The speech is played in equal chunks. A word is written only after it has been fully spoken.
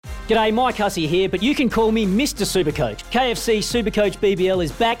G'day, Mike Hussey here, but you can call me Mr. Supercoach. KFC Supercoach BBL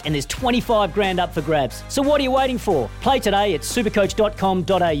is back and there's 25 grand up for grabs. So what are you waiting for? Play today at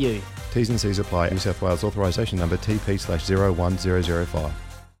supercoach.com.au. T's and C's apply. New South Wales authorisation number TP/01005.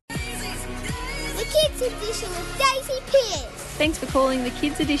 The Kids Edition with Daisy Pearce. Thanks for calling the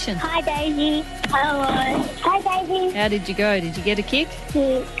Kids Edition. Hi, Daisy. Hello. Hi, Daisy. How did you go? Did you get a kick?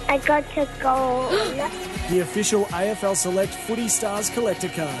 I got to go. The official AFL Select Footy Stars collector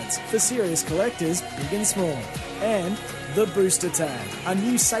cards for serious collectors, big and small. And the Booster Tag, a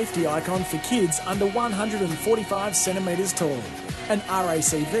new safety icon for kids under 145 centimetres tall. An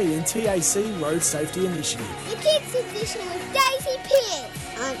RACV and TAC road safety initiative. The Kids Edition with Daisy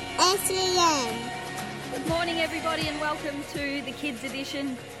Pearce on SEM. Good morning, everybody, and welcome to the Kids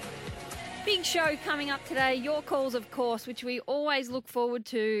Edition. Big show coming up today. Your calls, of course, which we always look forward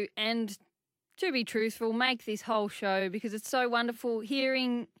to, and to be truthful, make this whole show because it's so wonderful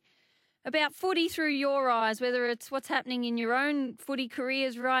hearing about footy through your eyes, whether it's what's happening in your own footy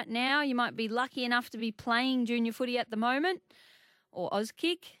careers right now. You might be lucky enough to be playing junior footy at the moment, or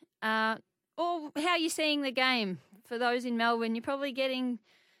Auskick, or how you're seeing the game. For those in Melbourne, you're probably getting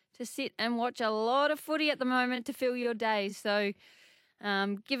to sit and watch a lot of footy at the moment to fill your days. So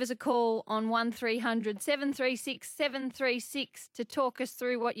give us a call on 1300 736 736 to talk us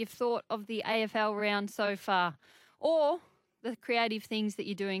through what you've thought of the AFL round so far, or the creative things that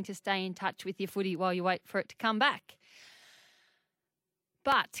you're doing to stay in touch with your footy while you wait for it to come back.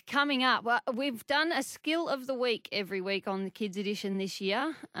 But coming up, we've done a skill of the week every week on the Kids Edition this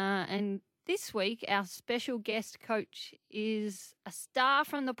year, and this week, our special guest coach is a star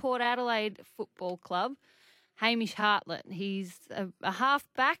from the Port Adelaide Football Club, Hamish Hartlett. He's a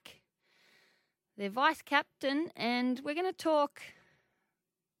half-back, their vice-captain, and we're going to talk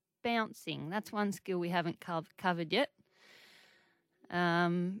bouncing. That's one skill we haven't covered yet.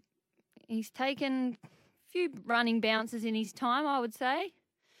 He's taken a few running bounces in his time, I would say,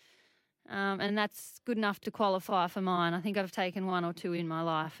 and that's good enough to qualify for mine. I think I've taken one or two in my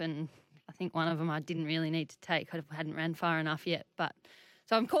life, and I think one of them I didn't really need to take. I hadn't ran far enough yet.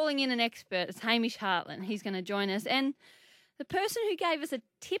 So I'm calling in an expert. It's Hamish Hartlett. He's going to join us. And the person who gave us a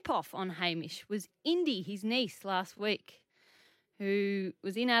tip-off on Hamish was Indy, his niece, last week, who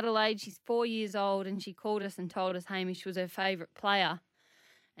was in Adelaide. She's 4 years old, and she called us and told us Hamish was her favourite player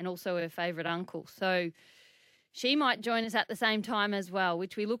and also her favourite uncle. So she might join us at the same time as well,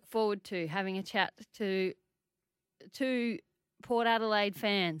 which we look forward to, having a chat to two Port Adelaide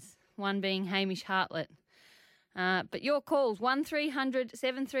fans, one being Hamish Hartlett. But your calls, 1300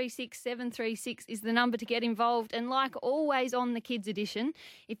 736 736 is the number to get involved. And like always on the Kids Edition,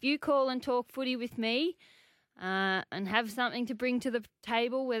 if you call and talk footy with me and have something to bring to the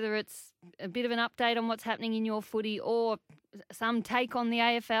table, whether it's a bit of an update on what's happening in your footy or some take on the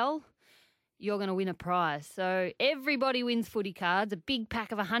AFL, you're going to win a prize. So everybody wins footy cards, a big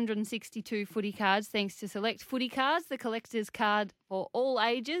pack of 162 footy cards thanks to Select Footy Cards, the collector's card for all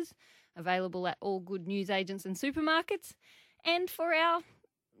ages, available at all good newsagents and supermarkets. And for our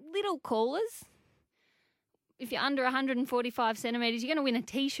little callers, if you're under 145 centimetres, you're going to win a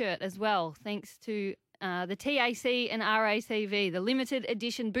T-shirt as well, thanks to the TAC and RACV, the limited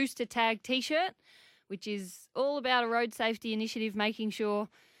edition Booster Tag T-shirt, which is all about a road safety initiative, making sure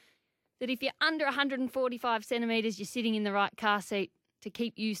that if you're under 145 centimetres, you're sitting in the right car seat to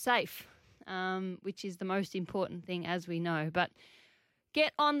keep you safe, which is the most important thing, as we know. But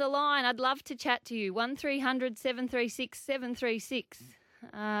get on the line. I'd love to chat to you. 1300 736 736.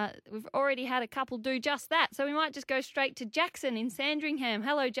 We've already had a couple do just that, so we might just go straight to Jackson in Sandringham.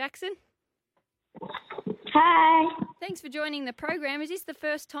 Hello, Jackson. Hi. Thanks for joining the program. Is this the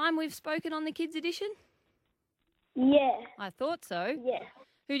first time we've spoken on the Kids Edition? Yeah. I thought so. Yeah.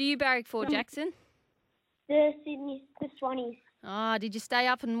 Who do you barrack for, Jackson? The Swannies. Did you stay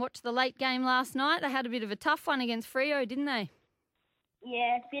up and watch the late game last night? They had a bit of a tough one against Freo, didn't they?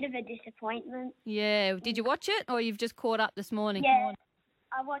 Yeah, a bit of a disappointment. Yeah. Did you watch it, or you've just caught up this morning? Yeah,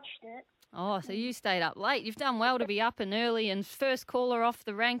 I watched it. Oh, so you stayed up late. You've done well to be up and early and first caller off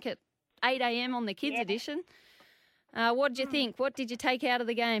the rank at 8 a.m. on the Kids Edition. What did you think? What did you take out of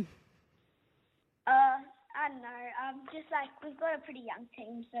the game? I don't know. Just we've got a pretty young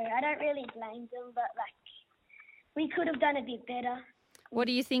team, so I don't really blame them, but we could have done a bit better. What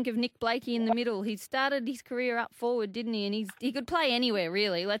do you think of Nick Blakey in the middle? He started his career up forward, didn't he? And he could play anywhere,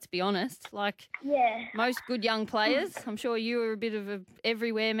 really, let's be honest. Most good young players. I'm sure you were a bit of a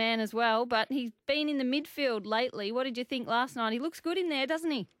everywhere man as well, but he's been in the midfield lately. What did you think last night? He looks good in there,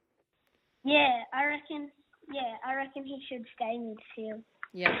 doesn't he? Yeah, I reckon he should stay midfield.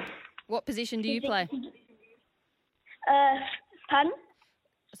 Yeah. What position do you play? Pardon?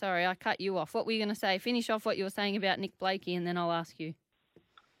 Sorry, I cut you off. What were you going to say? Finish off what you were saying about Nick Blakey and then I'll ask you.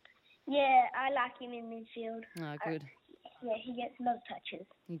 Yeah, I like him in midfield. Oh, good. Yeah, he gets a lot of touches.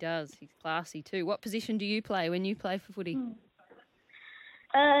 He does. He's classy too. What position do you play when you play for footy?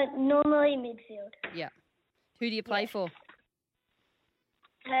 Normally midfield. Yeah. Who do you play for?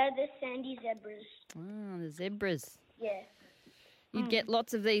 The Sandy Zebras. Oh, the Zebras. Yeah. You'd get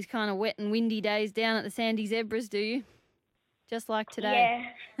lots of these kind of wet and windy days down at the Sandy Zebras, do you? Just like today.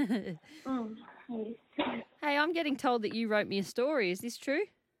 Yeah. Hey, I'm getting told that you wrote me a story. Is this true?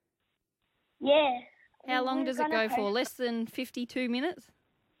 Yeah. How long does it go for? Less than 52 minutes?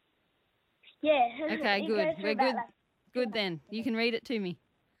 Yeah. Okay, It good. goes for We're about, good. Good then. You can read it to me.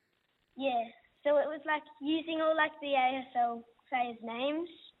 Yeah. So it was like using all like the AFL players' names.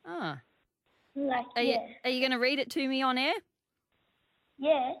 Ah. Like, Are you going to read it to me on air?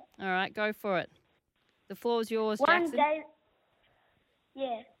 Yeah. All right, go for it. The floor's yours, One Jackson.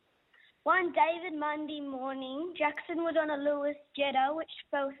 David Monday morning, Jackson was on a Lewis Jetta which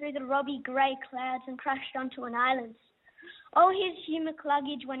fell through the Robbie grey clouds and crashed onto an island. All his humic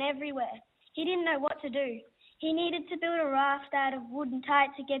luggage went everywhere. He didn't know what to do. He needed to build a raft out of wood and tie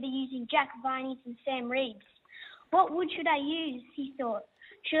it together using Jack Viney's and Sam Reed's. What wood should I use, he thought.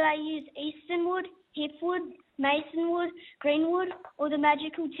 Should I use Eastern wood, Hipwood, Mason wood, Greenwood, or the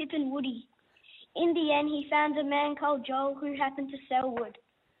magical Tip and Woody? In the end, he found a man called Joel who happened to sell wood.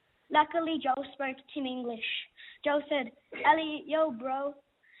 Luckily, Joel spoke to him English. Joel said, "Ali, yo, bro.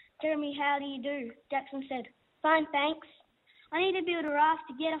 Tell me, how do you do?" Jackson said, "Fine, thanks. I need to build a raft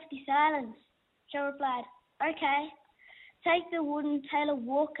to get off this island." Joel replied, "Okay. Take the wood and Taylor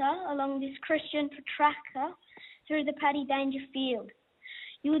Walker along this Christian tracker through the Paddy Danger field.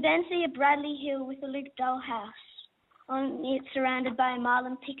 You will then see a Bradley Hill with a Luke Doll house on it surrounded by a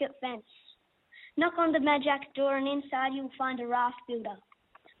marlin picket fence. Knock on the Majak door and inside you will find a raft builder."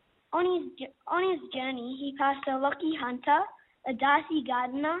 On his journey, he passed a Lockie Hunter, a Darcy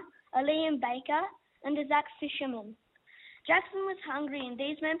Gardiner, a Liam Baker, and a Zach Fisherman. Jackson was hungry, and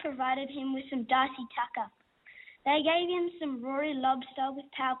these men provided him with some Darcy Tucker. They gave him some Rory lobster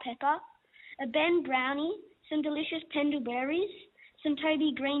with pow pepper, a Ben brownie, some delicious pendleberries, some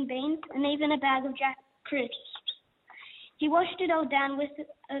Toby green beans, and even a bag of Jack crisps. He washed it all down with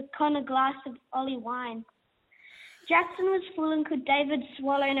a glass of Ollie wine. Jackson was full, and could David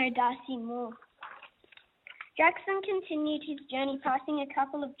swallow no Darcy more. Jackson continued his journey, passing a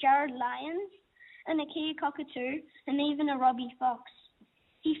couple of Jared Lyons, and a Kia cockatoo, and even a Robbie fox.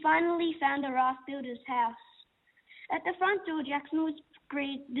 He finally found a raft builder's house. At the front door, Jackson was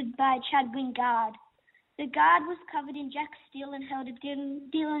greeted by a Chadwin guard. The guard was covered in Jack steel and held a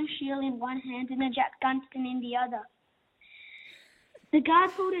Dylan shield in one hand and a Jack Gunston in the other. The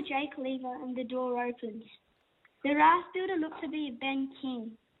guard pulled a Jake lever and the door opened. The raft builder looked to be Ben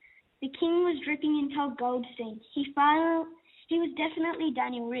King. The King was dripping in Todd Goldstein. He was definitely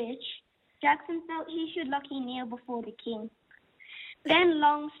Daniel Rich. Jackson felt he should lucky Neil before the King. Then,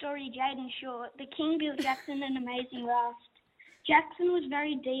 long story Jaden short, the King built Jackson an amazing raft. Jackson was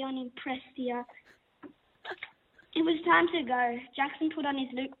very Dion impressed here. It was time to go. Jackson put on his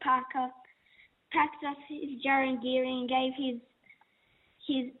Luke Parker, packed up his Jaron gearing, and gave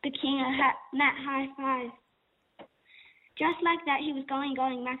the King a Nat high five. Just like that, he was going,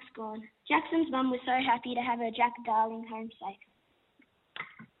 Max gone. Jackson's mum was so happy to have her Jack darling home safe.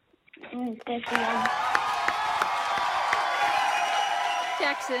 There's the end.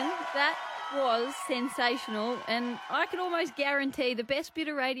 Jackson, that was sensational, and I can almost guarantee the best bit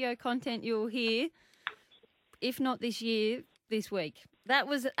of radio content you'll hear, if not this year, this week. That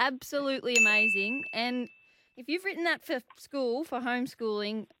was absolutely amazing, and if you've written that for school, for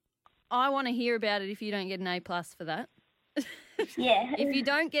homeschooling, I want to hear about it if you don't get an A+ for that. Yeah. If you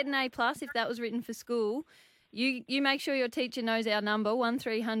don't get an A+, if that was written for school, you make sure your teacher knows our number,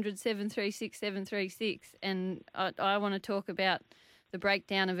 1300 736 736, and I want to talk about the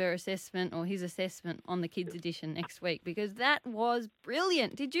breakdown of her assessment or his assessment on the kids edition next week, because that was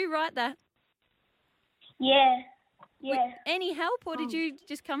brilliant. Did you write that? Yeah. With any help, or did you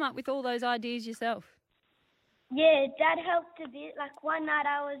just come up with all those ideas yourself? Yeah, Dad helped a bit. Like, one night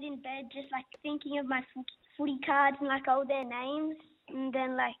I was in bed just, like, thinking of my footy cards and, like, all their names. And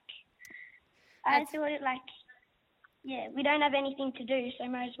then, like, I thought it, like, yeah, we don't have anything to do, so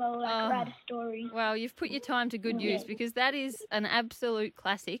might as well, like, write a story. Well, you've put your time to good use, because that is an absolute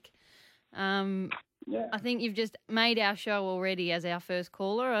classic. I think you've just made our show already as our first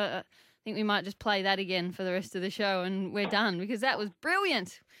caller. I think we might just play that again for the rest of the show and we're done, because that was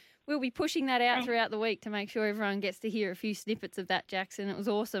brilliant. We'll be pushing that out throughout the week to make sure everyone gets to hear a few snippets of that, Jackson. It was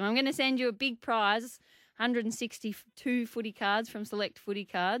awesome. I'm going to send you a big prize, 162 footy cards from Select Footy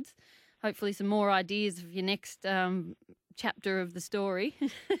Cards. Hopefully some more ideas of your next chapter of the story.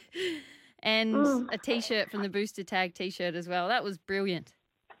 And a T-shirt from the Booster Tag T-shirt as well. That was brilliant.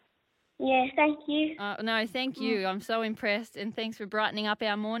 Yeah, thank you. No, thank you. I'm so impressed, and thanks for brightening up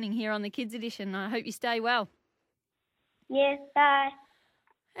our morning here on the Kids Edition. I hope you stay well. Yes, bye.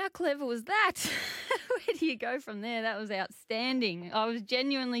 How clever was that? Where do you go from there? That was outstanding. I was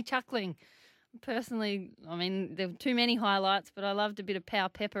genuinely chuckling. Personally, I mean, there were too many highlights, but I loved a bit of pow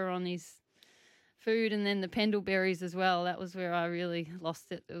pepper on his food, and then the pendleberries as well. That was where I really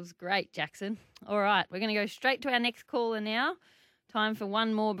lost it. It was great, Jackson. All right, we're going to go straight to our next caller now. Time for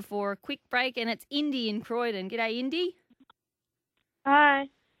one more before a quick break, and it's Indy in Croydon. G'day, Indy. Hi.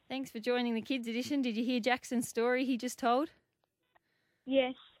 Thanks for joining the Kids Edition. Did you hear Jackson's story he just told?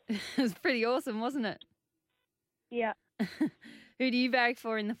 Yes. It was pretty awesome, wasn't it? Yeah. Who do you barrack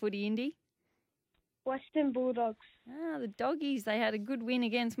for in the footy, Indy? Western Bulldogs. Ah, the Doggies. They had a good win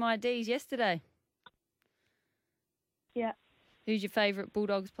against my D's yesterday. Yeah. Who's your favourite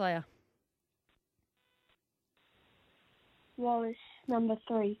Bulldogs player? Wallace, number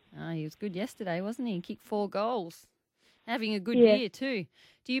 3. Ah, he was good yesterday, wasn't he? He kicked 4 goals. Having a good Yeah. year too.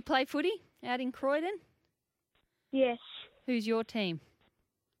 Do you play footy out in Croydon? Yes. Who's your team?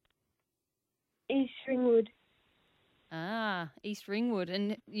 East Ringwood. Ah, East Ringwood.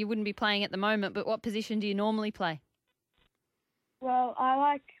 And you wouldn't be playing at the moment, but what position do you normally play? Well, I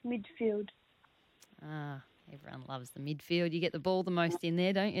like midfield. Ah, everyone loves the midfield. You get the ball the most in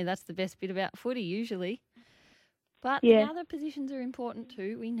there, don't you? That's the best bit about footy usually. But Yeah. the other positions are important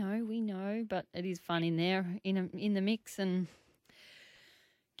too. We know, but it is fun in there, in the mix and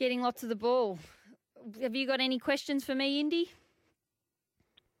getting lots of the ball. Have you got any questions for me, Indy?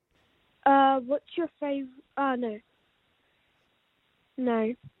 What's your favourite? No.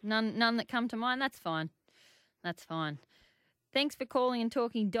 No. None that come to mind? That's fine. That's fine. Thanks for calling and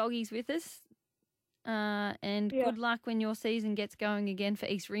talking doggies with us. And Yeah. good luck when your season gets going again for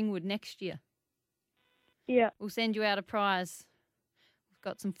East Ringwood next year. Yeah. We'll send you out a prize. We've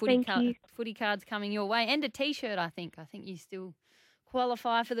got some Thank you. footy cards coming your way and a T-shirt, I think. I think you still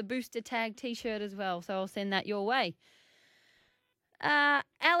qualify for the Booster Tag T-shirt as well, so I'll send that your way.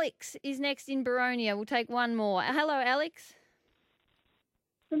 Alex is next in Baronia. We'll take one more. Hello, Alex.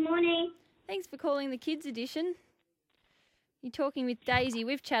 Good morning. Thanks for calling the Kids Edition. You're talking with Daisy.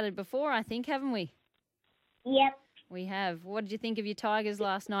 We've chatted before, I think, haven't we? Yep. We have. What did you think of your Tigers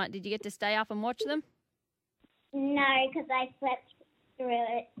last night? Did you get to stay up and watch them? No, because I slept through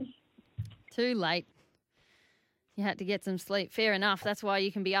it. Too late. You had to get some sleep. Fair enough. That's why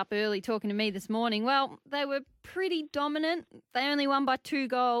you can be up early talking to me this morning. Well, they were pretty dominant. They only won by 2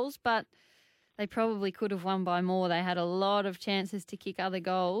 goals, but they probably could have won by more. They had a lot of chances to kick other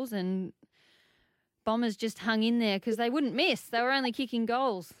goals, and Bombers just hung in there because they wouldn't miss. They were only kicking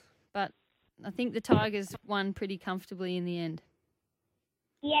goals. But I think the Tigers won pretty comfortably in the end.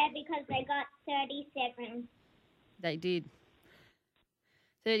 Yeah, because they got 37. They did.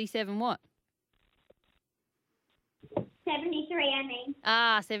 37 what? 73, I mean.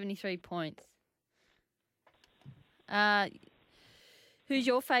 73 points. Who's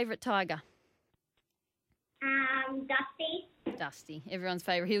your favourite Tiger? Dusty. Dusty, everyone's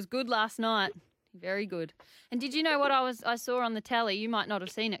favourite. He was good last night. Very good. And did you know what I saw on the tally? You might not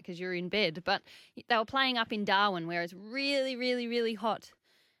have seen it because you're in bed, but they were playing up in Darwin where it's really, really, really hot.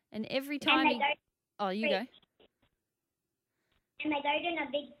 And every time And they go you go. And they go in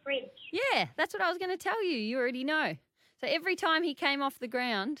a big fridge. Yeah, that's what I was going to tell you. You already know. So every time he came off the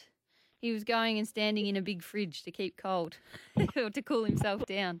ground, he was going and standing in a big fridge to keep cold or to cool himself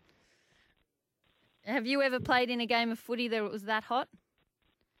down. Have you ever played in a game of footy that it was that hot?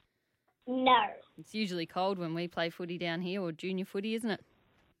 No. It's usually cold when we play footy down here, or junior footy, isn't it?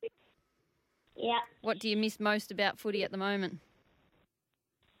 Yeah. What do you miss most about footy at the moment?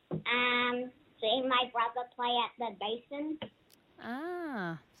 Seeing my brother play at the basin.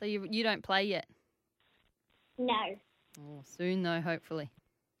 Ah, so you don't play yet? No. Oh, soon though, hopefully.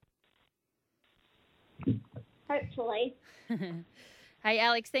 Hopefully. Hey,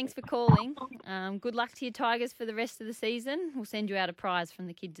 Alex, thanks for calling. Good luck to your Tigers for the rest of the season. We'll send you out a prize from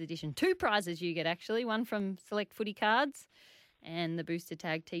the Kids Edition. 2 prizes you get, actually. One from Select Footy Cards and the Booster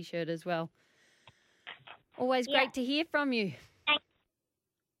Tag T-shirt as well. Always great to hear from you.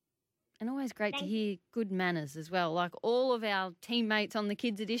 And always great to hear good manners as well, like all of our teammates on the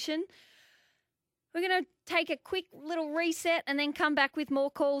Kids Edition. We're going to take a quick little reset and then come back with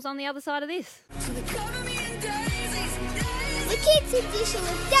more calls on the other side of this. The Kids Edition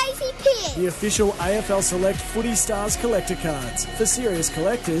with Daisy Pearce. The official AFL Select Footy Stars collector cards for serious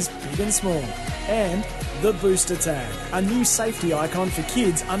collectors, big and small. And The Booster Tag, a new safety icon for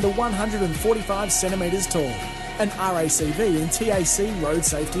kids under 145 centimetres tall. An RACV and TAC road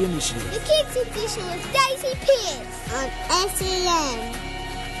safety initiative. The Kids Edition with Daisy Pearce on SEN.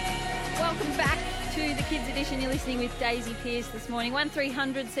 Welcome back to the Kids Edition. You're listening with Daisy Pearce this morning.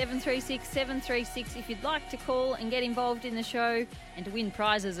 1300 736 736 if you'd like to call and get involved in the show and to win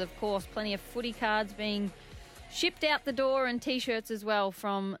prizes, of course. Plenty of footy cards being shipped out the door and T-shirts as well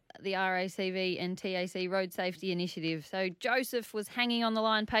from the RACV and TAC Road Safety Initiative. So Joseph was hanging on the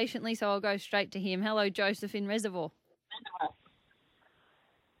line patiently, so I'll go straight to him. Hello, Joseph in Reservoir.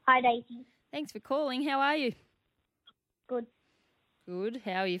 Hi, Daisy. Thanks for calling. How are you? Good. Good.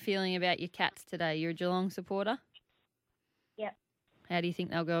 How are you feeling about your Cats today? You're a Geelong supporter? Yep. How do you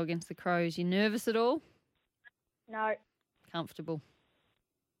think they'll go against the Crows? You nervous at all? No. Comfortable.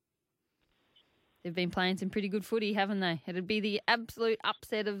 They've been playing some pretty good footy, haven't they? It'd be the absolute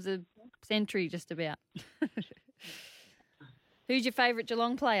upset of the century, just about. Who's your favourite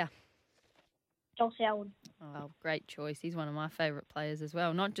Geelong player? Joel Selwood. Oh, great choice. He's one of my favourite players as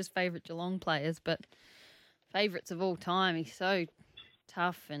well. Not just favourite Geelong players, but favourites of all time. He's so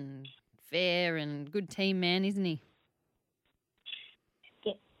tough and fair and good team man, isn't he?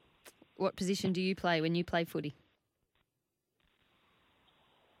 Yeah. What position do you play when you play footy?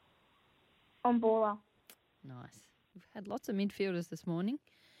 On baller. Nice. We've had lots of midfielders this morning.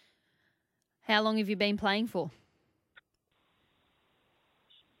 How long have you been playing for?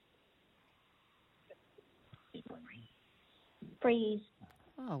 3 years.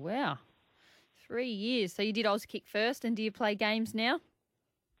 Oh, wow. 3 years. So you did Auskick first, and do you play games now?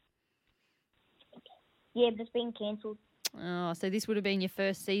 Yeah, but it's been cancelled. Oh, so this would have been your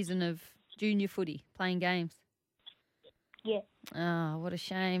first season of junior footy, playing games? Yeah. Oh, what a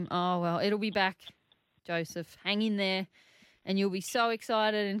shame. Oh, well, it'll be back, Joseph. Hang in there, and you'll be so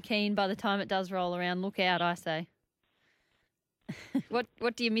excited and keen by the time it does roll around. Look out, I say.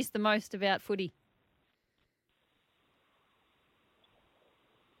 What do you miss the most about footy?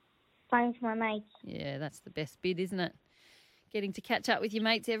 Playing for my mates. Yeah, that's the best bit, isn't it? Getting to catch up with your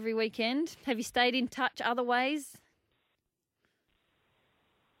mates every weekend. Have you stayed in touch other ways?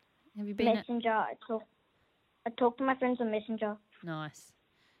 Have you been Messenger. I talk to my friends on Messenger. Nice.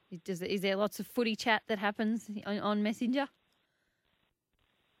 Is there lots of footy chat that happens on Messenger?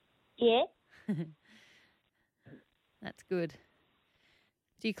 Yeah. That's good.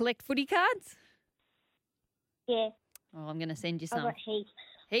 Do you collect footy cards? Yeah. Oh, I'm going to send you I've some. got heaps.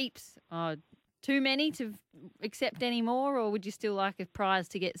 Heaps? Oh, too many to accept any more, or would you still like a prize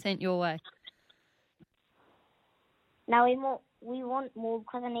to get sent your way? No, we want more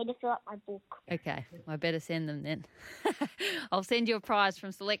because I need to fill up my book. Okay, I better send them then. I'll send you a prize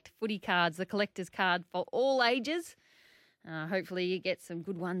from Select Footy Cards, the collector's card for all ages. Hopefully you get some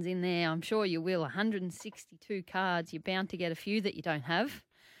good ones in there. I'm sure you will. 162 cards. You're bound to get a few that you don't have.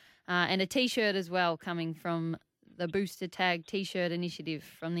 And a T-shirt as well coming from the Booster Tag T-shirt initiative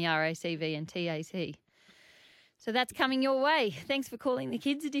from the RACV and TAC. So that's coming your way. Thanks for calling the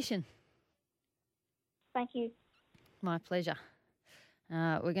Kids Edition. Thank you. My pleasure.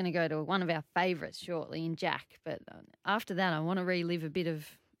 We're going to go to one of our favourites shortly in Jack. But after that, I want to relive a bit of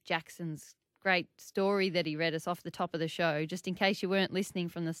Jackson's great story that he read us off the top of the show. Just in case you weren't listening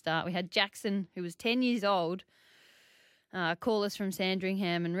from the start, we had Jackson, who was 10 years old, call us from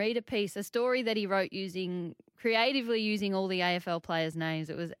Sandringham and read a story that he wrote creatively using all the AFL players' names.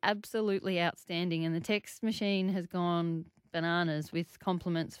 It was absolutely outstanding, and the text machine has gone bananas with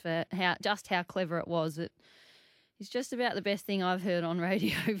compliments for how clever it was. It's just about the best thing I've heard on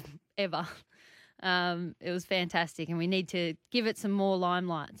radio ever. It was fantastic, and we need to give it some more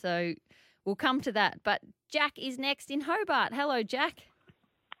limelight. So we'll come to that. But Jack is next in Hobart. Hello, Jack.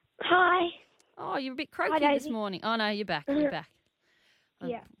 Hi. Oh, you're a bit croaky Hi, this morning. Oh, no, you're back. You're back.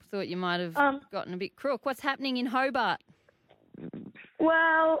 Yeah. I thought you might have gotten a bit crook. What's happening in Hobart?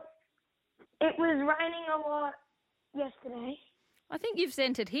 Well, it was raining a lot yesterday. I think you've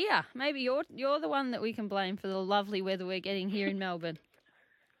sent it here. Maybe you're the one that we can blame for the lovely weather we're getting here in Melbourne.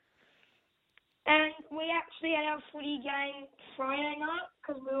 And we actually had our footy game Friday night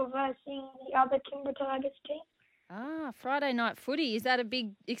because we were versing the other Kimber Tigers team. Ah, Friday night footy. Is that a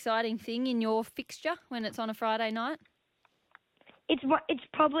big, exciting thing in your fixture when it's on a Friday night? It's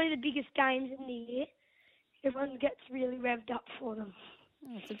probably the biggest games in the year. Everyone gets really revved up for them.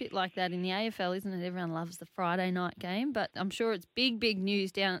 Oh, it's a bit like that in the AFL, isn't it? Everyone loves the Friday night game, but I'm sure it's big, big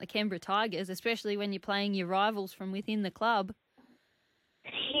news down at the Canberra Tigers, especially when you're playing your rivals from within the club.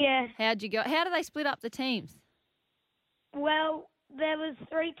 Yeah. How'd you go? How do they split up the teams? Well, there was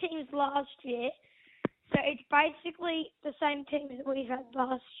 3 teams last year, so it's basically the same teams that we had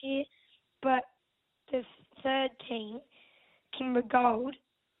last year, but the third team, Kimbra Gold,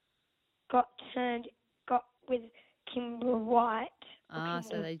 got with Kimbra White.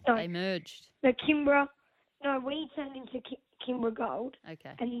 So they merged. We turned into Kimbra Gold.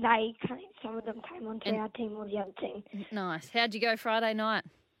 Okay. And some of them came onto our team or the other team. Nice. How'd you go Friday night?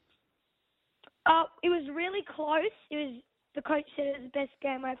 It was really close. The coach said it was the best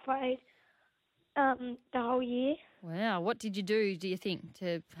game I played the whole year. Wow. What did you do you think,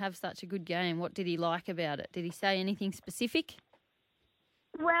 to have such a good game? What did he like about it? Did he say anything specific?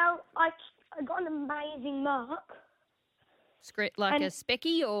 Well, I got an amazing mark. Like a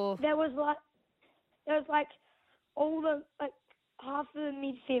specky or? There was all the half of the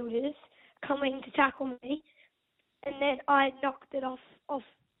midfielders coming to tackle me, and then I knocked it off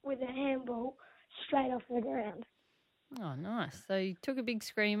with a handball straight off the ground. Oh, nice. So you took a big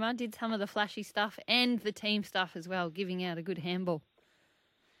screamer, did some of the flashy stuff and the team stuff as well, giving out a good handball.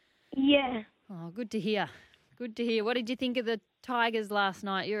 Yeah. Oh, good to hear. Good to hear. What did you think of the Tigers last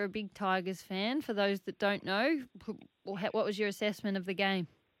night? You're a big Tigers fan. For those that don't know, what was your assessment of the game?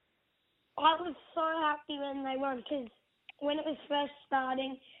 I was so happy when they won, because when it was first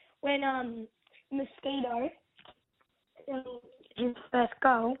starting, when Mosquito, his first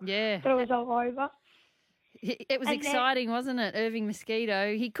goal, it was all over. It was exciting, wasn't it, Irving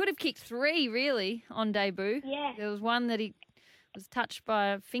Mosquito? He could have kicked 3, really, on debut. Yeah. There was one that he was touched by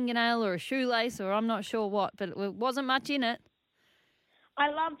a fingernail or a shoelace or I'm not sure what, but it wasn't much in it. I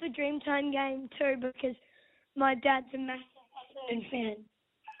love the Dreamtime game too, because my dad's a massive Essendon fan.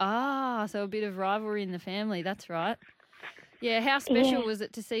 Ah, so a bit of rivalry in the family, that's right. Yeah, how special was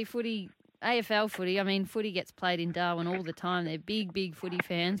it to see footy, AFL footy? I mean, footy gets played in Darwin all the time. They're big, big footy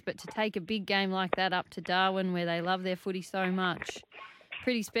fans, but to take a big game like that up to Darwin where they love their footy so much,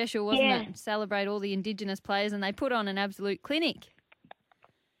 pretty special, wasn't it? Celebrate all the Indigenous players, and they put on an absolute clinic.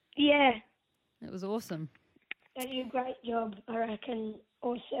 Yeah. It was awesome. They did a great job, I reckon,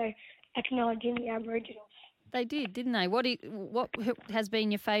 also acknowledging the Aboriginals. They did, didn't they? What has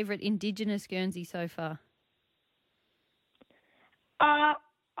been your favourite Indigenous Guernsey so far? I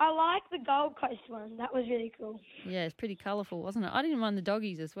like the Gold Coast one. That was really cool. Yeah, it's pretty colourful, wasn't it? I didn't mind the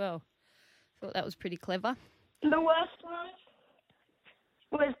doggies as well. Thought that was pretty clever. The worst one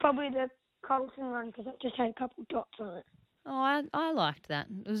was probably the Colton one, because it just had a couple dots on it. Oh, I liked that.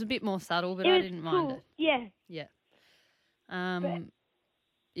 It was a bit more subtle, but I didn't mind it. Yeah. Yeah.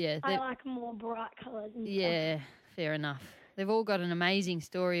 I like more bright colours and stuff. Fair enough. They've all got an amazing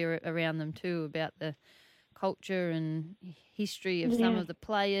story around them too, about the culture and history of some of the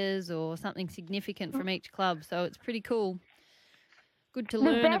players or something significant from each club. So it's pretty cool. Good to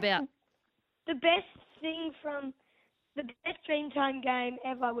learn about. The best thing from the best Dreamtime game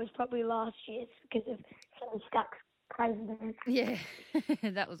ever was probably last year's, because of some Stuck's craziness. Yeah,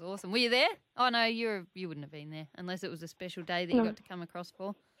 that was awesome. Were you there? Oh no, you wouldn't have been there unless it was a special day that you got to come across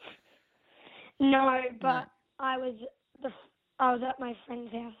for. No, but I was at my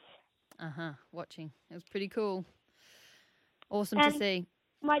friend's house. Watching. It was pretty cool. Awesome to see.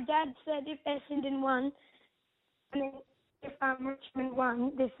 My dad said if Essendon won, if Richmond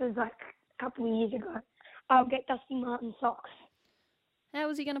won, this was like a couple of years ago, I'll get Dusty Martin socks. How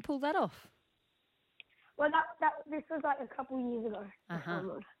was he going to pull that off? Well, this was like a couple of years ago.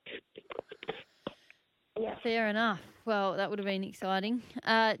 Yeah. Fair enough. Well, that would have been exciting.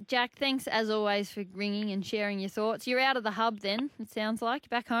 Jack, thanks as always for ringing and sharing your thoughts. You're out of the hub then, it sounds like.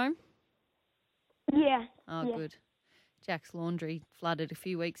 Back home? Yeah. Oh, good. Jack's laundry flooded a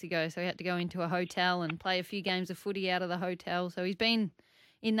few weeks ago, so he had to go into a hotel and play a few games of footy out of the hotel. So he's been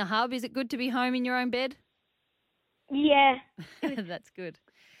in the hub. Is it good to be home in your own bed? Yeah. That's good.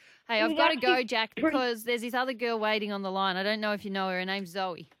 Hey, I've got to go, Jack, because there's this other girl waiting on the line. I don't know if you know her. Her name's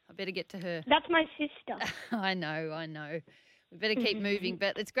Zoe. I better get to her. That's my sister. I know. We better keep moving.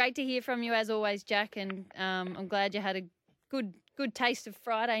 But it's great to hear from you as always, Jack, and I'm glad you had a good taste of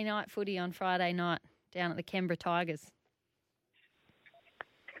Friday night footy on Friday night down at the Canberra Tigers.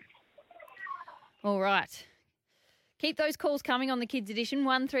 All right. Keep those calls coming on the Kids Edition,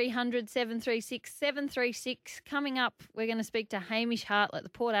 1300 736 736. Coming up, we're going to speak to Hamish Hartlett, the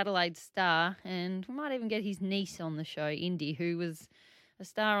Port Adelaide star, and we might even get his niece on the show, Indy, who was a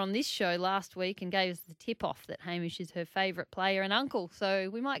star on this show last week and gave us the tip-off that Hamish is her favourite player and uncle.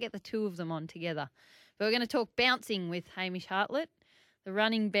 So we might get the two of them on together. But we're going to talk bouncing with Hamish Hartlett, the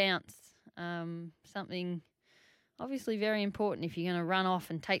running bounce, something obviously very important if you're going to run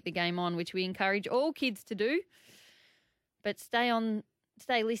off and take the game on, which we encourage all kids to do. But stay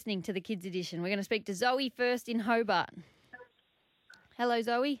listening to the Kids Edition. We're going to speak to Zoe first in Hobart. Hello,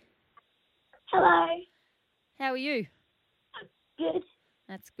 Zoe. Hello. How are you? Good.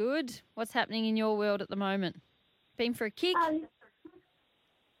 That's good. What's happening in your world at the moment? Been for a kick?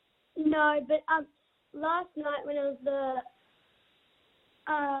 No, but last night when it was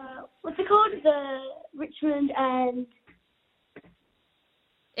what's it called? The Richmond and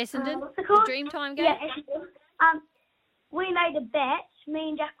Essendon? What's it called? The Dreamtime game? Yeah, Essendon. We made a bet. Me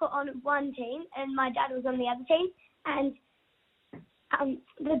and Jack were on one team, and my dad was on the other team. And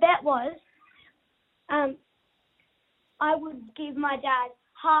the bet was, I would give my dad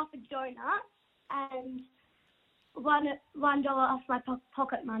half a donut and $1 off my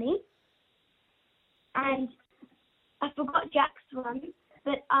pocket money. And I forgot Jack's one,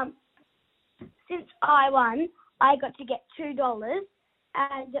 but since I won, I got to get $2,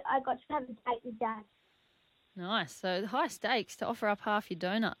 and I got to have a date with Dad. Nice. So high stakes to offer up half your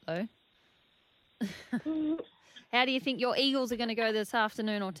donut, though. How do you think your Eagles are going to go this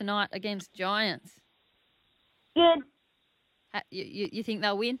afternoon or tonight against Giants? Good. You think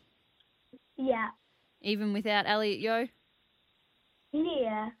they'll win? Yeah. Even without Elliot Yeo?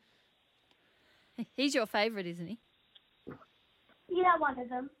 Yeah. He's your favourite, isn't he? Yeah, one of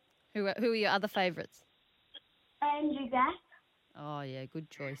them. Who are your other favourites? Andrew Gaff. Oh, yeah, good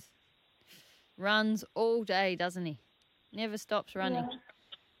choice. Runs all day, doesn't he? Never stops running.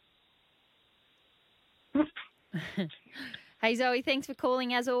 Yeah. Hey, Zoe, thanks for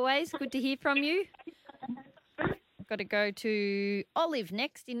calling as always. Good to hear from you. Got to go to Olive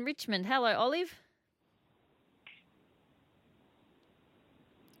next in Richmond. Hello, Olive.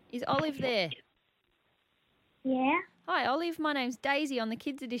 Is Olive there? Yeah. Hi, Olive. My name's Daisy on the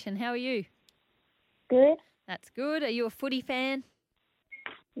Kids Edition. How are you? Good. That's good. Are you a footy fan?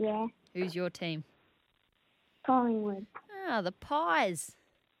 Yeah. Who's your team? Collingwood. Ah, the Pies.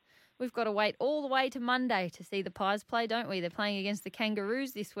 We've got to wait all the way to Monday to see the Pies play, don't we? They're playing against the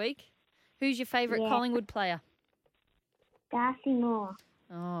Kangaroos this week. Who's your favourite Collingwood player? Darcy Moore.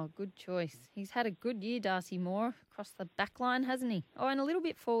 Oh, good choice. He's had a good year, Darcy Moore, across the back line, hasn't he? Oh, and a little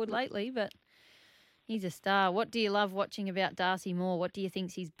bit forward lately, but he's a star. What do you love watching about Darcy Moore? What do you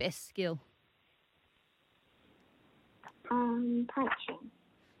think's his best skill? Punching.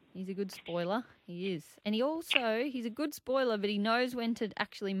 He's a good spoiler. He is. And he's a good spoiler, but he knows when to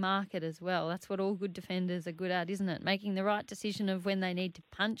actually mark it as well. That's what all good defenders are good at, isn't it? Making the right decision of when they need to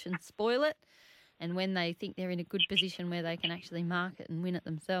punch and spoil it and when they think they're in a good position where they can actually mark it and win it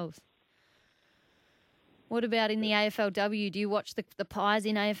themselves. What about in the AFLW? Do you watch the Pies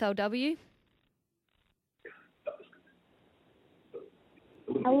in AFLW?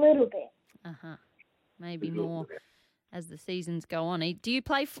 A little bit. Uh-huh. Maybe more as the seasons go on. Do you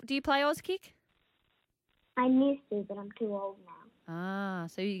play Auskick? I used to, but I'm too old now. Ah,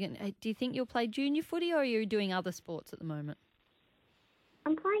 so do you think you'll play junior footy or are you doing other sports at the moment?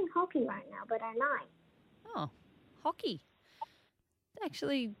 I'm playing hockey right now, but I might. Oh, hockey.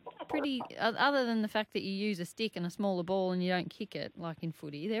 Actually pretty, other than the fact that you use a stick and a smaller ball and you don't kick it like in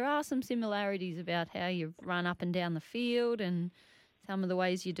footy, there are some similarities about how you run up and down the field and some of the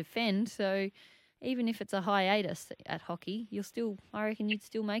ways you defend. So even if it's a hiatus at hockey, I reckon you'd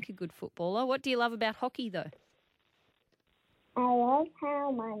still make a good footballer. What do you love about hockey, though? I love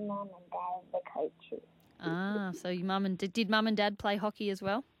how my mum and dad are the coaches. Ah, so your did mum and dad play hockey as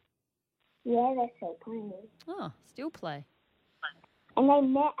well? Yeah, they're still playing. Oh, still play. And they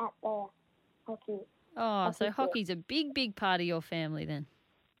met at the hockey. Oh, so hockey's a big, big part of your family then.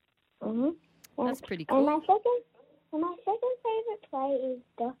 Mhm. That's pretty cool. And my second favourite play is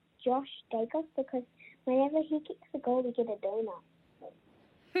Josh Dacos because whenever he kicks a goal, we get a donut.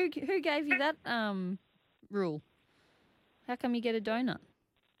 Who gave you that rule? How come you get a donut?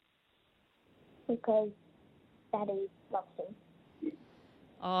 Because Daddy loves him.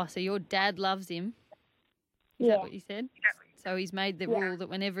 Oh, so your dad loves him? Is that what you said? So he's made the rule that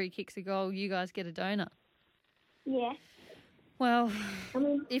whenever he kicks a goal, you guys get a donut. Yeah. Well,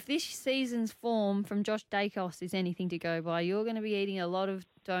 if this season's form from Josh Dacos is anything to go by, you're going to be eating a lot of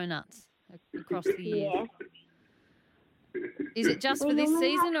donuts across the year. Yeah. Is it just for this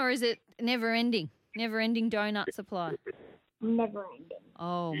season or is it never-ending? Never-ending donut supply? Never ending.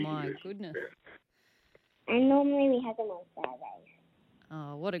 Oh, my goodness. And normally we have them on Saturdays.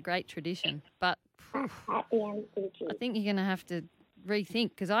 Oh, what a great tradition. But At the end of the year. I think you're going to have to rethink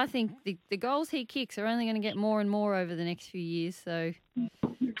because I think the goals he kicks are only going to get more and more over the next few years. So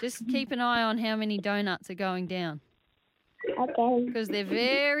just keep an eye on how many donuts are going down. Okay. Because they're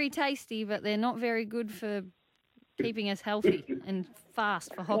very tasty, but they're not very good for keeping us healthy and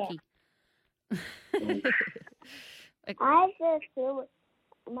fast for hockey. I just feel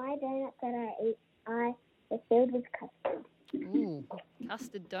my donuts that I eat, they're filled with custard. Ooh,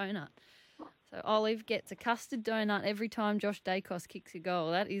 custard donut. So Olive gets a custard donut every time Josh Dacos kicks a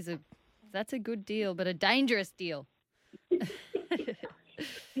goal. That's a good deal, but a dangerous deal.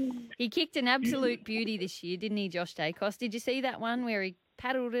 He kicked an absolute beauty this year, didn't he, Josh Dacos? Did you see that one where he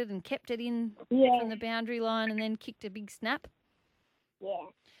paddled it and kept it in from the boundary line and then kicked a big snap? Yeah.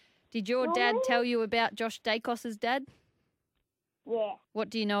 Did your dad tell you about Josh Dacos's dad? Yeah. What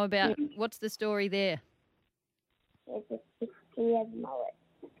do you know about, what's the story there? He has a mullet.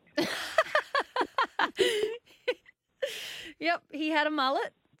 Yep, he had a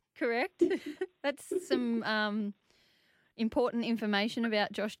mullet, correct. That's some important information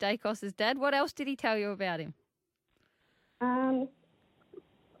about Josh Dacos's dad. What else did he tell you about him?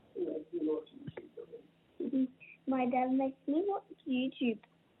 My dad makes me watch YouTube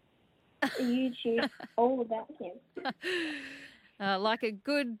all about him. Like a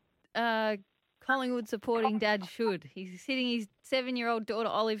good Collingwood supporting dad should. He's sitting his 7-year-old daughter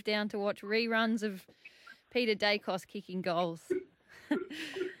Olive down to watch reruns of Peter Dacos kicking goals.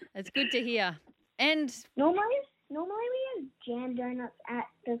 It's good to hear. And Normally we have jam donuts at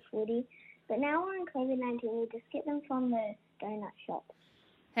the footy, but now we're in COVID-19, we just get them from the donut shop.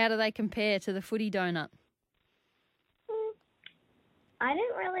 how do they compare to the footy donut? I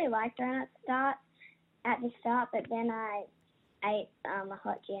didn't really like donuts at the start, but then I ate a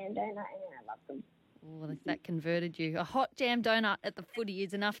hot jam donut and then I loved them. Well, if that converted you. A hot jam donut at the footy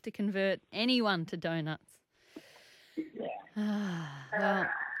is enough to convert anyone to donuts. Yeah. Well,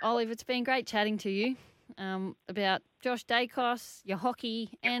 Olive, it's been great chatting to you about Josh Dacos, your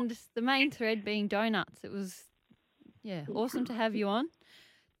hockey, and the main thread being donuts. It was, awesome to have you on.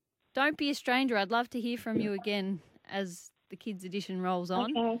 Don't be a stranger. I'd love to hear from you again as the Kids Edition rolls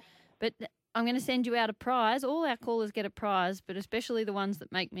on. Okay. But I'm going to send you out a prize. All our callers get a prize, but especially the ones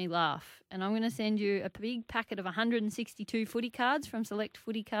that make me laugh. And I'm going to send you a big packet of 162 footy cards from Select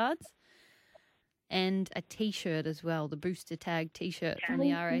Footy Cards and a T-shirt as well, the Booster Tag T-shirt from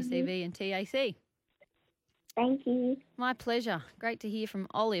the RACV and TAC. Thank you. My pleasure. Great to hear from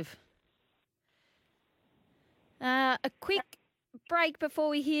Olive. A quick break before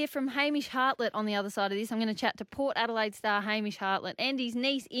we hear from Hamish Hartlett on the other side of this. I'm going to chat to Port Adelaide star Hamish Hartlett and his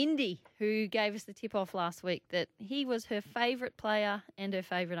niece Indy, who gave us the tip-off last week that he was her favourite player and her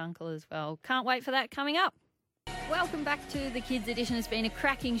favourite uncle as well. Can't wait for that coming up. Welcome back to the Kids Edition. It's been a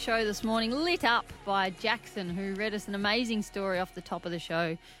cracking show this morning, lit up by Jackson, who read us an amazing story off the top of the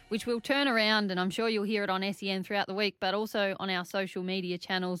show, which we'll turn around, and I'm sure you'll hear it on SEN throughout the week, but also on our social media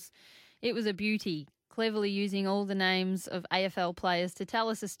channels. It was a beauty, cleverly using all the names of AFL players to tell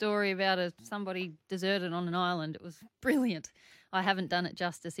us a story about somebody deserted on an island. It was brilliant. I haven't done it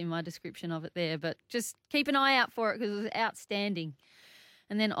justice in my description of it there, but just keep an eye out for it because it was outstanding.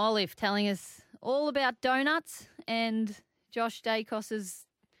 And then Olive telling us all about donuts and Josh Dacos's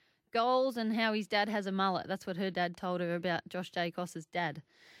goals and how his dad has a mullet. That's what her dad told her about Josh Dacos's dad.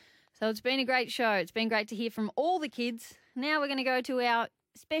 So it's been a great show. It's been great to hear from all the kids. Now we're going to go to our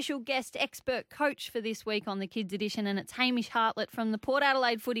special guest expert coach for this week on the Kids Edition, and it's Hamish Hartlett from the Port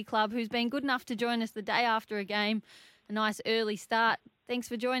Adelaide Footy Club, who's been good enough to join us the day after a game. A nice early start. Thanks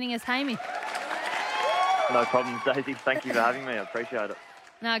for joining us, Hamish. No problem, Daisy. Thank you for having me. I appreciate it.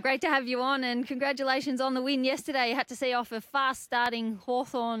 No, great to have you on, and congratulations on the win yesterday. You had to see off a fast-starting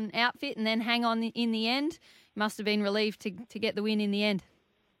Hawthorn outfit and then hang on in the end. You must have been relieved to get the win in the end.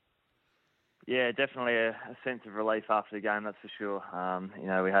 Yeah, definitely a sense of relief after the game, that's for sure.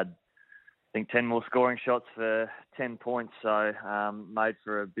 We had, I think, 10 more scoring shots for 10 points, so made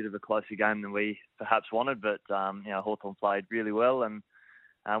for a bit of a closer game than we perhaps wanted, but, Hawthorn played really well, and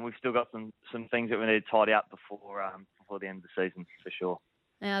we've still got some things that we need to tidy up before the end of the season, for sure.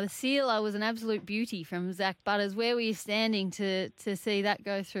 Now, the sealer was an absolute beauty from Zach Butters. Where were you standing to see that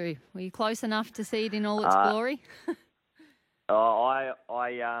go through? Were you close enough to see it in all its glory? I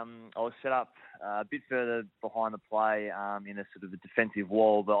was set up a bit further behind the play in a sort of a defensive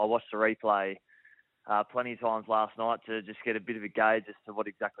wall, but I watched the replay plenty of times last night to just get a bit of a gauge as to what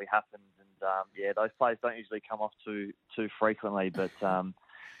exactly happened. And, those plays don't usually come off too frequently, but...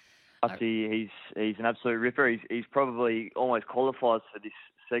 he's an absolute ripper. He's probably almost qualifies for this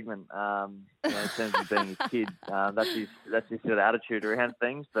segment in terms of being a kid. That's his sort of attitude around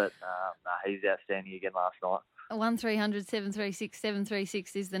things. But he's outstanding again last night. 1300 736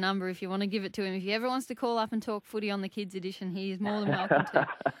 736 is the number if you want to give it to him. If he ever wants to call up and talk footy on the Kids Edition, he is more than welcome to.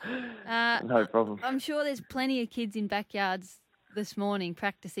 No problem. I'm sure there's plenty of kids in backyards this morning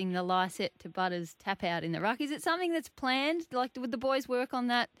practicing the Lysette to Butters tap out in the ruck. Is it something that's planned? Like, would the boys work on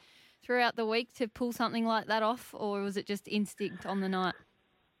that throughout the week to pull something like that off, or was it just instinct on the night?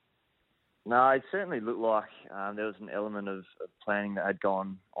 No, it certainly looked like there was an element of planning that had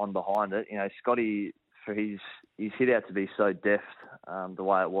gone on behind it. Scotty, for his hit out to be so deft the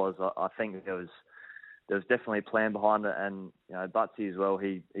way it was, I think there was definitely a plan behind it. And Butsy as well,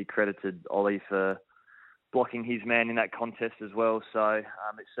 he credited Ollie for blocking his man in that contest as well. So it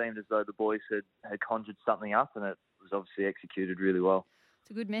seemed as though the boys had conjured something up, and it was obviously executed really well.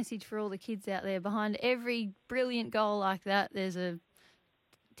 It's a good message for all the kids out there. Behind every brilliant goal like that, there's a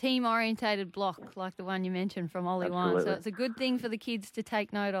team-orientated block like the one you mentioned from Ollie Wine. So it's a good thing for the kids to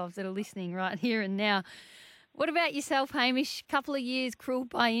take note of that are listening right here and now. What about yourself, Hamish? Couple of years crippled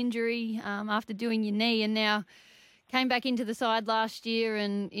by injury after doing your knee, and now came back into the side last year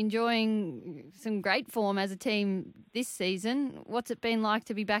and enjoying some great form as a team this season. What's it been like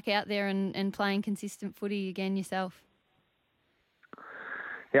to be back out there and playing consistent footy again yourself?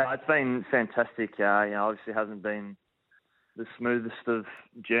 Yeah, it's been fantastic. Obviously hasn't been the smoothest of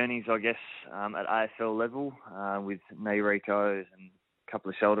journeys, I guess, at AFL level with knee recos and a couple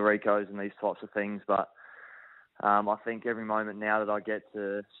of shoulder recos and these types of things. But I think every moment now that I get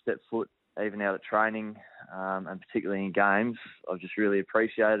to step foot, even out at training and particularly in games, I've just really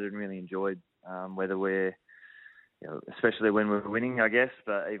appreciated and really enjoyed whether we're, especially when we're winning, I guess,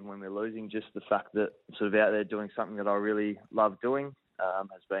 but even when we're losing, just the fact that I'm sort of out there doing something that I really love doing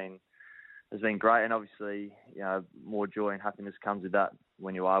has been great. And obviously, more joy and happiness comes with that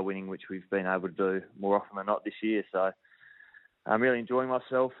when you are winning, which we've been able to do more often than not this year. So I'm really enjoying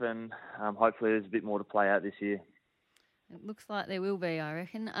myself, and hopefully there's a bit more to play out this year. It looks like there will be, I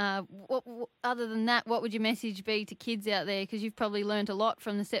reckon. Other than that, what would your message be to kids out there? Because you've probably learnt a lot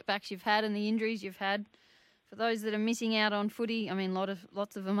from the setbacks you've had and the injuries you've had. For those that are missing out on footy, I mean,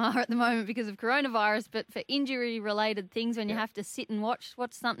 lots of them are at the moment because of coronavirus, but for injury-related things, when you have to sit and watch,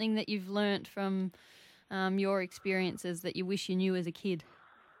 what's something that you've learnt from your experiences that you wish you knew as a kid?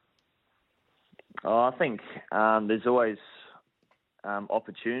 I think there's always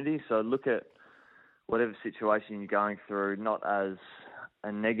opportunity. So look at whatever situation you're going through, not as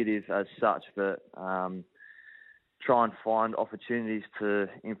a negative as such, but try and find opportunities to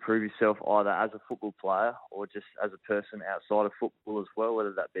improve yourself either as a football player or just as a person outside of football as well,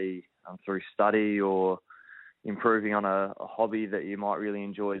 whether that be through study or improving on a hobby that you might really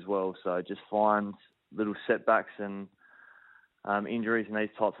enjoy as well. So just find little setbacks and injuries and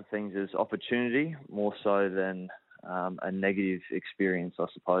these types of things as opportunity more so than a negative experience. I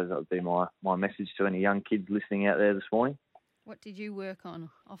suppose that would be my message to any young kids listening out there this morning. What did you work on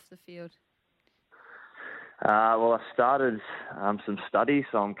off the field? Well, I started some study,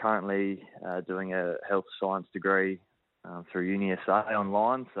 so I'm currently doing a health science degree through UniSA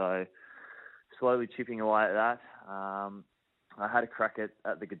online, so slowly chipping away at that. I had a crack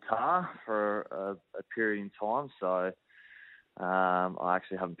at the guitar for a period in time, so I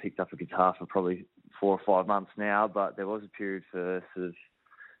actually haven't picked up a guitar for probably 4 or 5 months now, but there was a period for sort of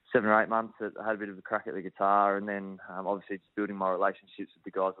 7 or 8 months that I had a bit of a crack at the guitar, and then obviously just building my relationships with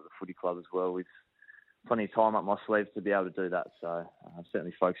the guys at the footy club as well, with plenty of time up my sleeves to be able to do that. So I've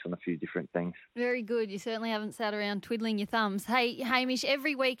certainly focused on a few different things. Very good. You certainly haven't sat around twiddling your thumbs. Hey, Hamish,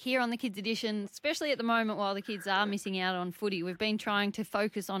 every week here on the Kids Edition, especially at the moment while the kids are missing out on footy, we've been trying to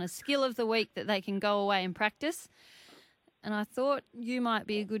focus on a skill of the week that they can go away and practice. And I thought you might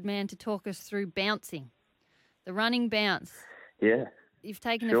be a good man to talk us through bouncing, the running bounce. Yeah. You've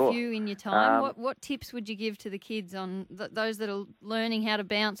taken a few in your time. What tips would you give to the kids on those that are learning how to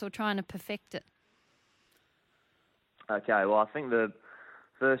bounce or trying to perfect it? Okay, well, I think the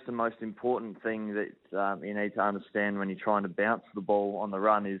first and most important thing that you need to understand when you're trying to bounce the ball on the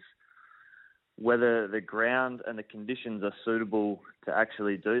run is whether the ground and the conditions are suitable to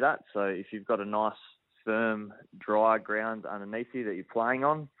actually do that. So if you've got a nice, firm, dry ground underneath you that you're playing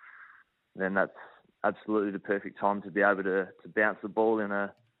on, then that's absolutely the perfect time to be able to bounce the ball in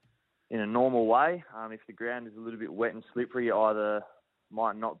a normal way. If the ground is a little bit wet and slippery, you either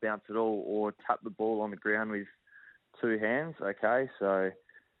might not bounce at all or tap the ball on the ground with 2 hands. Okay, so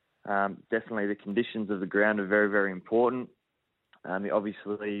definitely the conditions of the ground are very, very important. You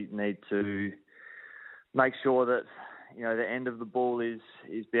obviously need to make sure that the end of the ball is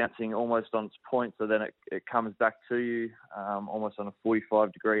bouncing almost on its point, so then it comes back to you almost on a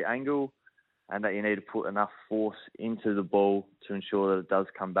 45-degree angle, and that you need to put enough force into the ball to ensure that it does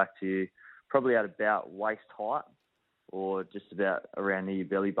come back to you, probably at about waist height or just about around near your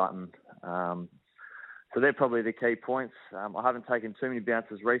belly button. So they're probably the key points. I haven't taken too many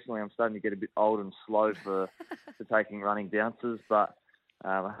bounces recently. I'm starting to get a bit old and slow for taking running bounces, but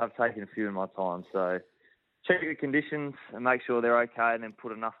I have taken a few in my time. So check the conditions and make sure they're okay, and then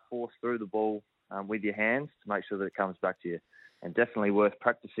put enough force through the ball with your hands to make sure that it comes back to you. and definitely worth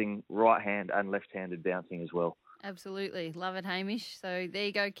practicing right hand and left-handed bouncing as well. Absolutely. Love it, Hamish. So there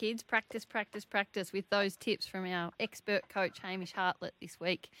you go, kids. Practice, practice, practice with those tips from our expert coach, Hamish Hartlett, this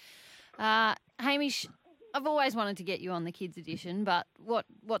week. Hamish, I've always wanted to get you on the Kids Edition, but what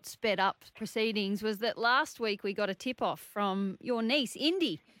sped up proceedings was that last week we got a tip-off from your niece,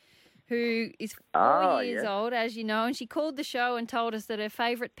 Indy, who is 4 years old, as you know, and she called the show and told us that her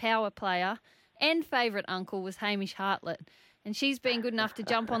favourite power player and favourite uncle was Hamish Hartlett. And she's been good enough to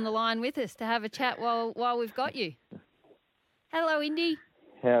jump on the line with us to have a chat while we've got you. Hello, Indy.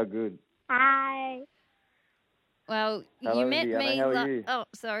 How good. Hi. Well, Hello, you met Indiana. me... How are you? Oh,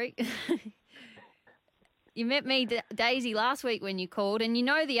 sorry. You met me, Daisy, last week when you called, and you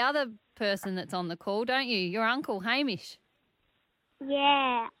know the other person that's on the call, don't you? Your uncle, Hamish.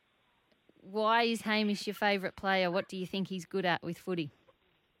 Yeah. Why is Hamish your favourite player? What do you think he's good at with footy?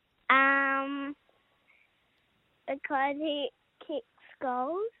 Because he kicks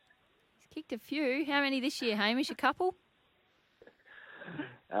goals. He's kicked a few. How many this year, Hamish? A couple?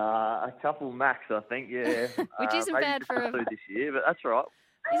 A couple max, I think, yeah. Which isn't maybe bad just for a few this year, but that's all right.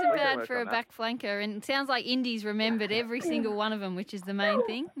 Isn't We can bad work for a on that. back flanker, and it sounds like Indy's remembered every single one of them, which is the main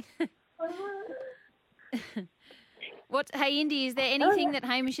thing. Hey, Indy, is there anything that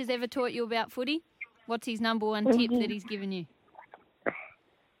Hamish has ever taught you about footy? What's his number one tip that he's given you?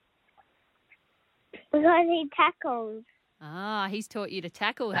 Because he tackles. Ah, he's taught you to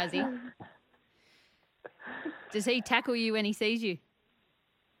tackle, has he? Does he tackle you when he sees you?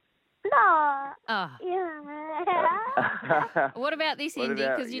 No. Ah. Yeah. What about this, What Indy?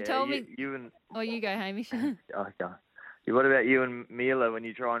 about- Because you yeah, told me... You and... Oh, you go, Hamish. Okay. Yeah, what about you and Mila when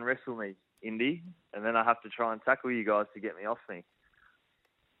you try and wrestle me, Indy? And then I have to try and tackle you guys to get me off me.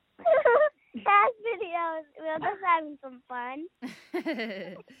 That video, we're just having some fun.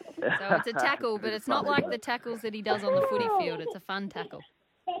 So it's a tackle, but it's not like the tackles that he does on the footy field. It's a fun tackle.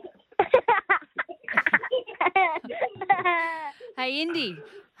 Hey, Indy,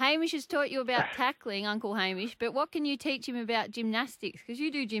 Hamish has taught you about tackling, Uncle Hamish, but what can you teach him about gymnastics? Because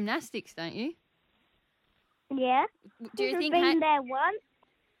you do gymnastics, don't you? Yeah. Do you think been there once?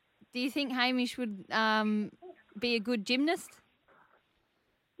 Do you think Hamish would be a good gymnast?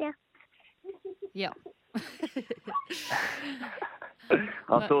 Yeah. Yeah.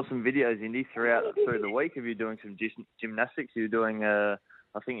 I saw some videos, Indy, through the week of you doing some gymnastics. You were doing, I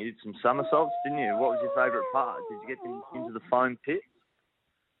think you did some somersaults, didn't you? What was your favourite part? Did you get into the foam pit?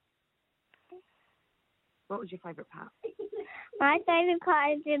 What was your favourite part? My favourite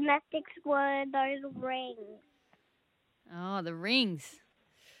part of gymnastics were those rings. Oh, the rings.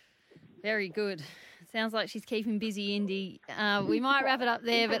 Very good. Sounds like she's keeping busy, Indy. We might wrap it up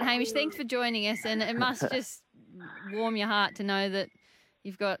there, but Hamish, thanks for joining us, and it must just warm your heart to know that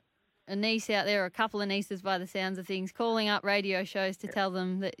you've got a niece out there, or a couple of nieces by the sounds of things, calling up radio shows to tell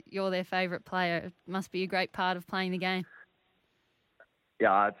them that you're their favourite player. It must be a great part of playing the game.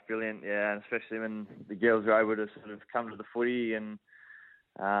 Yeah, it's brilliant, yeah, and especially when the girls are able to sort of come to the footy and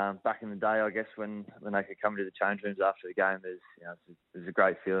back in the day, I guess, when they could come to the change rooms after the game, there's a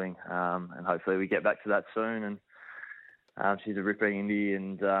great feeling, and hopefully we get back to that soon. And she's a ripper, Indy,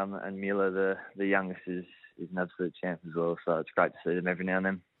 and Mila, the youngest, is an absolute champ as well. So it's great to see them every now and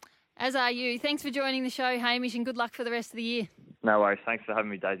then. As are you. Thanks for joining the show, Hamish, and good luck for the rest of the year. No worries. Thanks for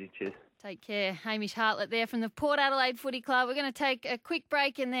having me, Daisy. Cheers. Take care. Hamish Hartlett there from the Port Adelaide Footy Club. We're going to take a quick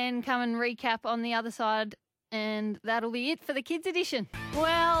break and then come and recap on the other side. And that'll be it for the Kids Edition.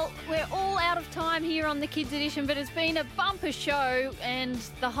 Well, we're all out of time here on the Kids Edition, but it's been a bumper show, and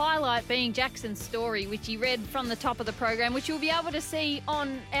the highlight being Jackson's story, which he read from the top of the program, which you'll be able to see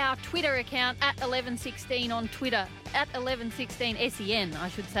on our Twitter account at 1116 on Twitter, at 1116SEN, I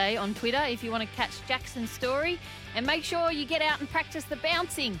should say, on Twitter, if you want to catch Jackson's story. And make sure you get out and practice the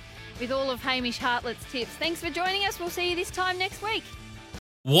bouncing with all of Hamish Hartlett's tips. Thanks for joining us. We'll see you this time next week.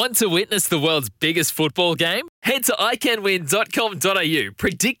 Want to witness the world's biggest football game? Head to iCanWin.com.au,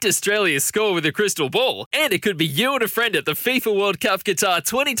 predict Australia's score with a crystal ball, and it could be you and a friend at the FIFA World Cup Qatar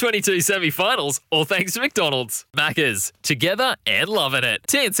 2022 semi-finals, all thanks to McDonald's. Maccas, together and loving it.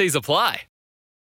 TNCs apply.